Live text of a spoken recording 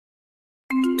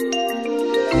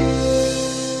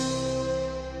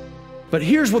But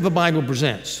here's what the Bible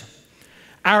presents.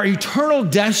 Our eternal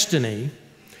destiny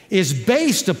is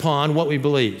based upon what we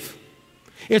believe.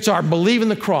 It's our belief in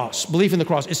the cross.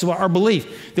 It's our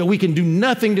belief that we can do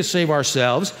nothing to save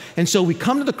ourselves. And so we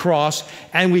come to the cross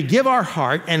and we give our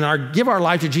heart and give our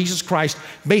life to Jesus Christ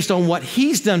based on what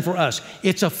He's done for us.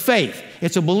 It's a faith.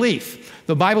 It's a belief.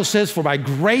 The Bible says, for by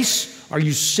grace are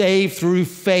you saved through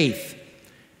faith.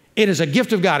 It is a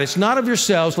gift of God. It's not of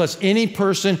yourselves, lest any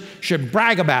person should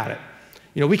brag about it.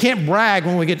 We can't brag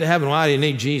when we get to heaven. Well, I didn't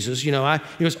need Jesus. It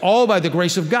was all by the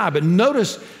grace of God. But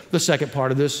notice the second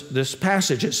part of this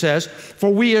passage. It says, for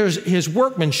we are His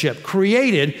workmanship,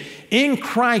 created in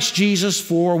Christ Jesus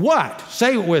for what?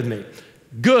 Say it with me.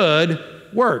 Good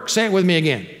works. Say it with me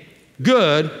again.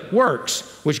 Good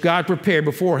works, which God prepared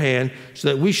beforehand so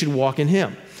that we should walk in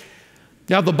Him.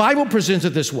 Now, the Bible presents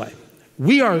it this way.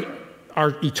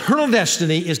 Our eternal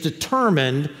destiny is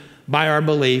determined by our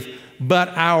belief, but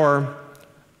our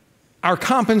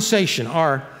compensation,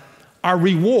 our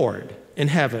reward in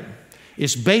heaven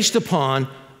is based upon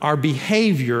our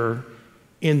behavior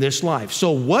in this life.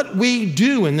 So what we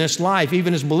do in this life,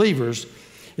 even as believers,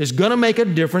 is going to make a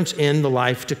difference in the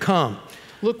life to come.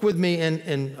 Look with me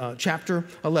in chapter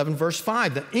 11, verse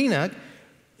 5. That Enoch,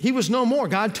 he was no more.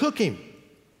 God took him.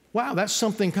 Wow, that's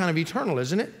something kind of eternal,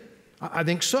 isn't it? I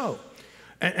think so.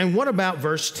 And what about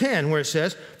verse 10, where it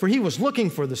says, for he was looking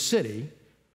for the city